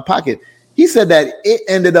money out of my pocket." He said that it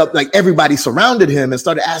ended up like everybody surrounded him and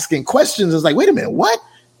started asking questions. It's like, wait a minute, what?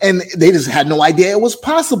 And they just had no idea it was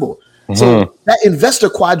possible. Mm-hmm. So that investor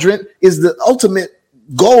quadrant is the ultimate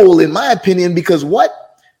goal, in my opinion, because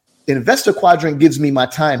what? Investor quadrant gives me my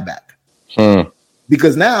time back.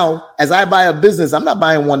 Because now, as I buy a business, I'm not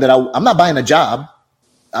buying one that I'm not buying a job.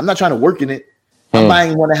 I'm not trying to work in it. I'm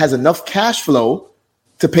buying one that has enough cash flow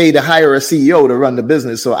to pay to hire a CEO to run the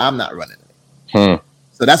business, so I'm not running it.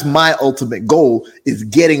 So that's my ultimate goal, is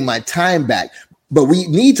getting my time back. But we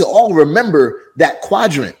need to all remember that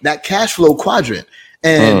quadrant, that cash flow quadrant,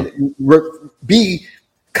 and be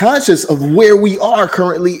conscious of where we are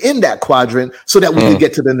currently in that quadrant so that we can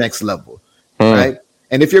get to the next level, right?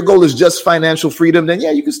 And if your goal is just financial freedom, then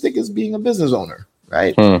yeah, you can stick as being a business owner,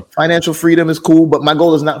 right? Financial freedom is cool, but my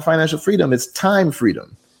goal is not financial freedom. It's time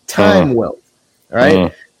freedom, time wealth,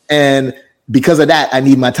 right? And because of that, I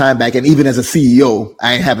need my time back. And even as a CEO,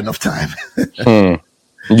 I ain't have enough time. Yeah,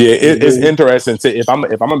 it's interesting. If I'm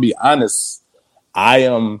gonna be honest,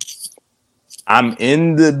 I'm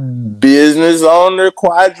in the business owner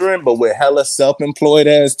quadrant, but with hella self-employed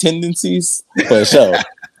ass tendencies for sure.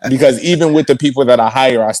 Because even with the people that I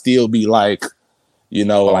hire, I still be like, you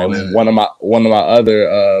know, one of my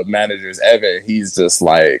other managers, Evan, he's just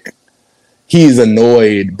like, he's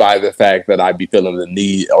annoyed by the fact that I be feeling the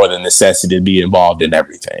need or the necessity to be involved in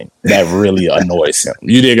everything. That really annoys him.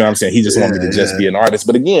 You dig what I'm saying? He just wants me to just be an artist.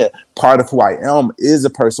 But again, part of who I am is a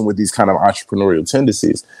person with these kind of entrepreneurial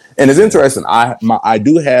tendencies. And it's interesting. I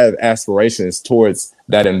do have aspirations towards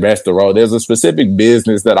that investor role. There's a specific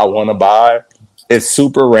business that I want to buy. It's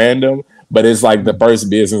super random, but it's like the first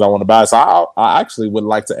business I want to buy. So I actually would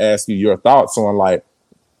like to ask you your thoughts on like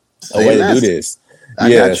a way to do this.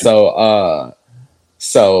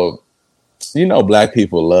 So you know, Black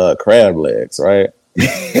people love crab legs, right?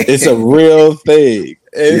 It's a real thing.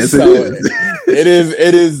 Yes, it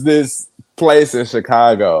is this place in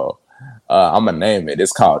Chicago. I'm gonna name it.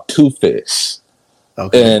 It's called Two Fish,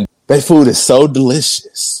 and their food is so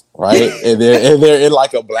delicious, right? and they're in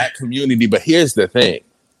like a Black community. But here's the thing: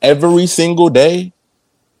 every single day,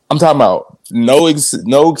 I'm talking about no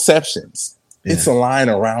exceptions. Yeah. It's a line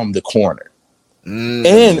around the corner.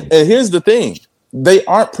 And here's the thing. They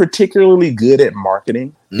aren't particularly good at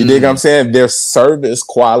marketing. You dig what I'm saying? Their service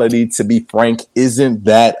quality, to be frank, isn't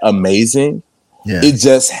that amazing. Yeah. It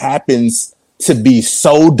just happens to be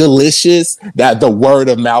so delicious that the word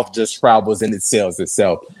of mouth just travels and it sells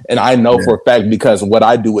itself. And I know for a fact, because what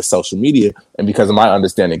I do with social media and because of my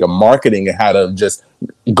understanding of marketing and how to just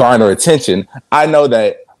garner attention, I know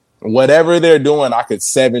that whatever they're doing, I could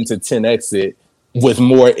 7 to 10x it with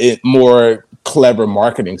more clever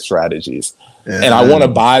marketing strategies. And I want to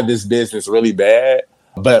buy this business really bad,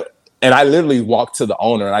 and I literally walked to the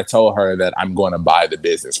owner and I told her that I'm going to buy the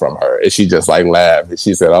business from her. And she just like laughed. And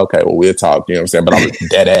she said, okay, well, we'll talk. You know what I'm saying? But I'm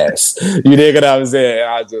dead ass. You dig what I'm saying? And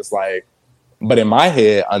I was just like, but in my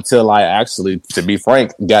head, until I actually, to be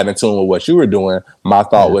frank, got in tune with what you were doing, my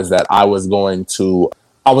thought was that I was going to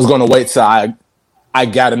wait till I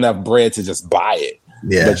got enough bread to just buy it.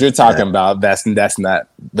 Yeah. But you're talking about that's not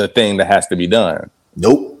the thing that has to be done.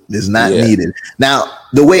 Nope. It's not needed. Now,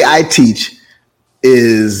 the way I teach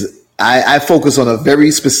is I focus on a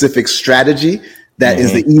very specific strategy that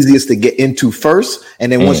is the easiest to get into first.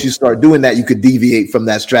 And then once you start doing that, you could deviate from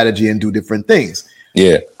that strategy and do different things.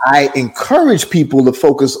 Yeah. I encourage people to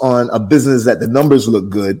focus on a business that the numbers look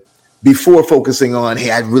good before focusing on,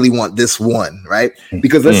 hey, I really want this one, right?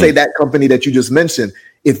 Because let's say that company that you just mentioned,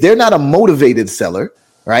 if they're not a motivated seller,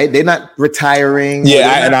 right? They're not retiring.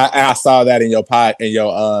 Yeah, I saw that in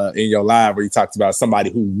your live where you talked about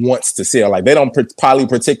somebody who wants to sell. Like they don't probably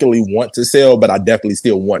particularly want to sell, but I definitely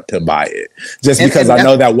still want to buy it. Just because I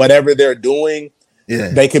know that whatever they're doing,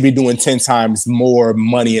 they could be doing 10 times more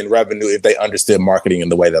money in revenue if they understood marketing in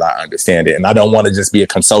the way that I understand it. And I don't want to just be a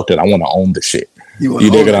consultant. I want to own the shit. You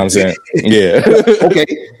dig what I'm saying? Yeah. Okay.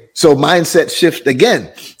 So mindset shift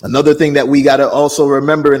again. Another thing that we got to also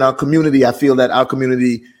remember in our community, I feel that our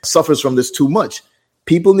community suffers from this too much.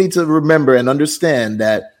 People need to remember and understand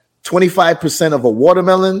that 25% of a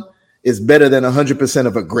watermelon is better than 100%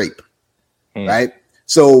 of a grape, right?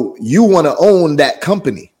 So you want to own that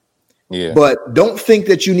company, but don't think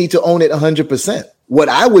that you need to own it 100%. What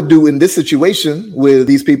I would do in this situation with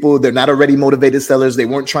these people, they're not already motivated sellers. They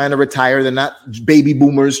weren't trying to retire. They're not baby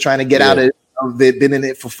boomers trying to get out of it. They've been in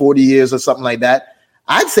it for 40 years or something like that.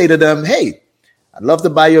 I'd say to them, hey, I'd love to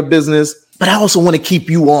buy your business, but I also want to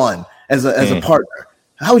keep you on as a partner.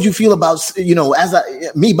 How would you feel about,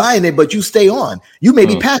 me buying it, but you stay on? You may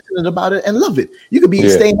be passionate about it and love it. You could be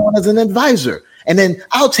staying on as an advisor, and then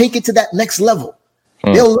I'll take it to that next level.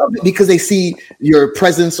 They'll love it because they see your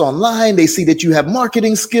presence online. They see that you have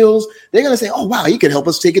marketing skills. They're going to say, oh, wow, you can help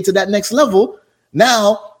us take it to that next level.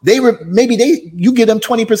 Now, you give them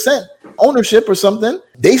 20% ownership or something.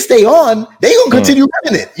 They stay on. They going to continue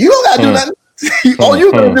running it. You don't got to do nothing. All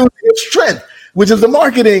you're going to do is give strength, which is the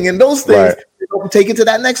marketing and those things. They're going to take it to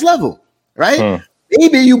that next level, right?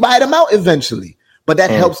 Maybe you buy them out eventually, but that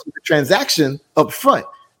helps with the transaction up front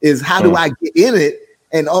is how do I get in it?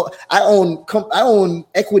 And I own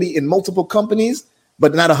equity in multiple companies,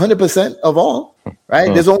 but not 100% of all,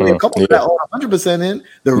 right? There's only a couple that I own 100% in.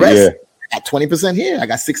 The rest, I got 20% here. I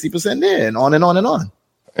got 60% there, and on and on and on.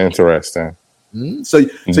 Interesting. So you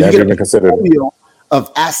get a portfolio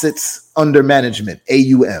of assets under management,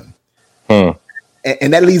 AUM.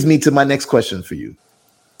 And that leads me to my next question for you.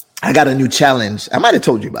 I got a new challenge. I might have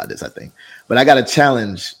told you about this, I think, but I got a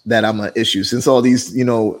challenge that I'm going to issue since all these,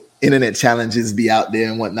 internet challenges be out there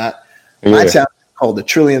and whatnot. My challenge is called the $1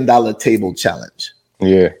 Trillion Table Challenge.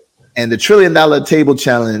 Yeah. And the $1 Trillion Table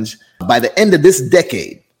Challenge, by the end of this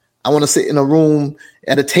decade, I want to sit in a room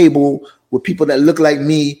at a table with people that look like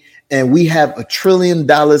me, and we have $1 trillion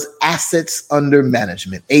assets under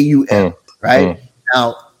management, AUM, right?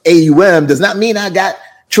 Now, AUM does not mean I got $1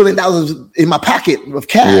 trillion in my pocket of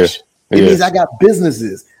cash. It means I got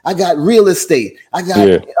businesses. I got real estate. I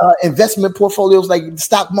got investment portfolios like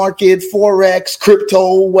stock market, Forex,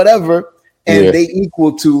 crypto, whatever. And they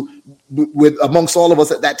equal to, with amongst all of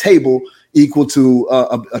us at that table, equal to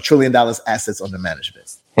 $1 trillion assets under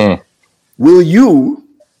management. Will you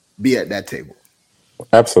be at that table?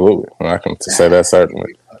 Absolutely. I can say that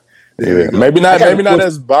certainly. Maybe not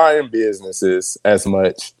as buying businesses as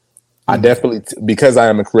much. I definitely, because I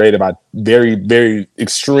am a creative, I very, very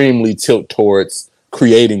extremely tilt towards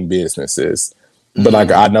creating businesses. But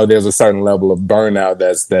like I know there's a certain level of burnout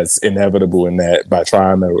that's inevitable in that by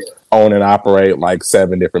trying to own and operate like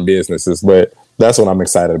 7 different businesses. But that's what I'm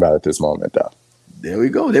excited about at this moment, though. There we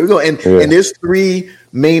go. And there's 3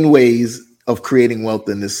 main ways of creating wealth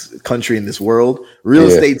in this country, in this world. Real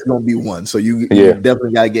estate's going to be one. So you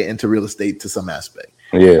definitely got to get into real estate to some aspect.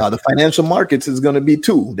 The financial markets is going to be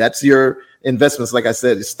 2. That's your investments. Like I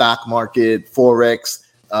said, stock market, Forex,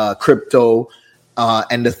 crypto.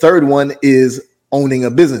 And the third one is owning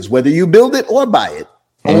a business, whether you build it or buy it.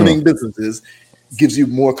 Owning businesses gives you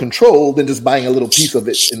more control than just buying a little piece of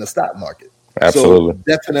it in the stock market. Absolutely.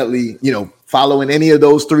 So definitely, following any of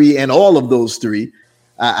those 3 and all of those 3,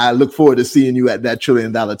 I look forward to seeing you at that $1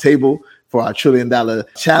 trillion table for our $1 trillion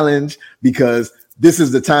challenge, because this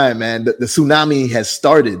is the time, man. The tsunami has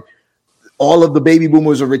started. All of the baby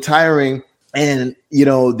boomers are retiring, and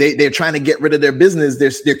they're trying to get rid of their business.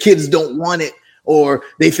 Their kids don't want it, or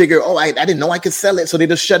they figure, I didn't know I could sell it, so they're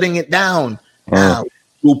just shutting it down. Now,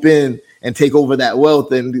 swoop in and take over that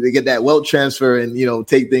wealth, and they get that wealth transfer, and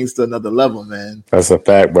take things to another level, man. That's a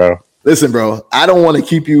fact, bro. Listen, bro, I don't want to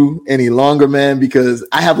keep you any longer, man, because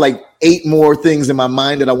I have like 8 more things in my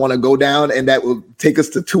mind that I want to go down, and that will take us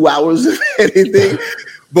to 2 hours if anything.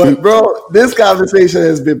 But, bro, this conversation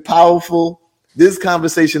has been powerful. This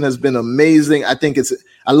conversation has been amazing.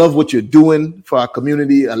 I love what you're doing for our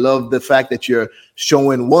community. I love the fact that you're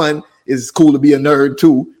showing, one, it's cool to be a nerd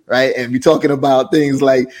too, right? And we're talking about things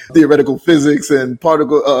like theoretical physics and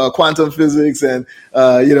quantum physics and,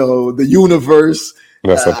 the universe.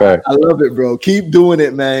 That's a fact. I love it, bro. Keep doing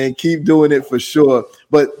it, man. Keep doing it for sure.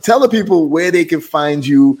 But tell the people where they can find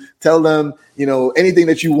you. Tell them, anything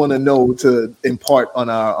that you want to know to impart on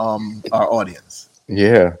our audience.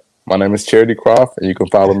 Yeah. My name is Charity Croft, and you can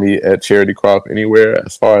follow me at Charity Croft anywhere.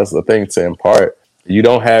 As far as the thing to impart, you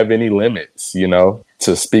don't have any limits,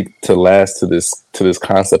 to speak to this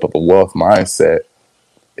concept of a wealth mindset.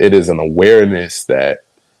 It is an awareness that,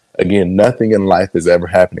 again, nothing in life is ever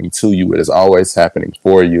happening to you. It is always happening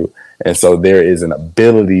for you. And so there is an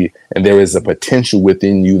ability and there is a potential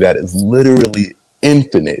within you that is literally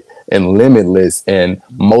infinite and limitless. And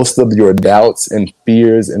most of your doubts and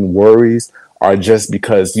fears and worries are just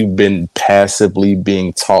because you've been passively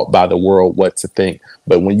being taught by the world what to think.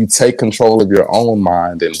 But when you take control of your own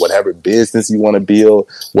mind, and whatever business you want to build,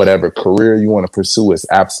 whatever career you want to pursue, is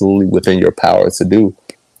absolutely within your power to do.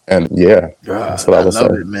 And that's what I would say. I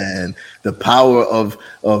love it, man. The power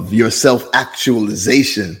of your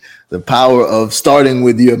self-actualization, the power of starting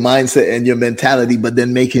with your mindset and your mentality, but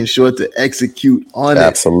then making sure to execute on it.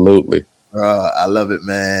 Absolutely. I love it,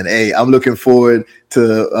 man. Hey, I'm looking forward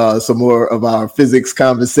to some more of our physics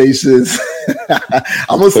conversations.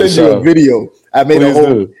 I'm going to send you a video. I made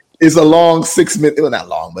It's a long 6 minute, well, not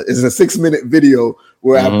long, but it's a 6 minute video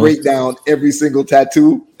where I break down every single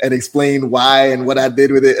tattoo and explain why and what I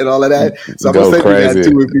did with it and all of that. So I'm going to send you that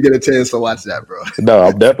too if you get a chance to watch that, bro. No,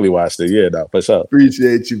 I've definitely watched it. Yeah, no, for sure.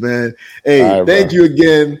 Appreciate you, man. Hey, right, thank you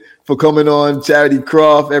again for coming on, Charity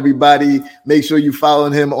Croft. Everybody, make sure you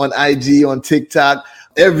following him on IG, on TikTok,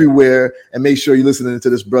 everywhere, and make sure you're listening to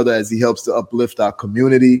this brother as he helps to uplift our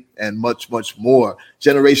community and much, much more.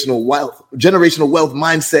 Generational wealth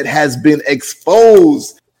mindset has been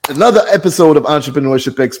exposed. Another episode of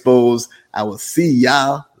Entrepreneurship Exposed. I will see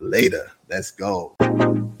y'all later. Let's go.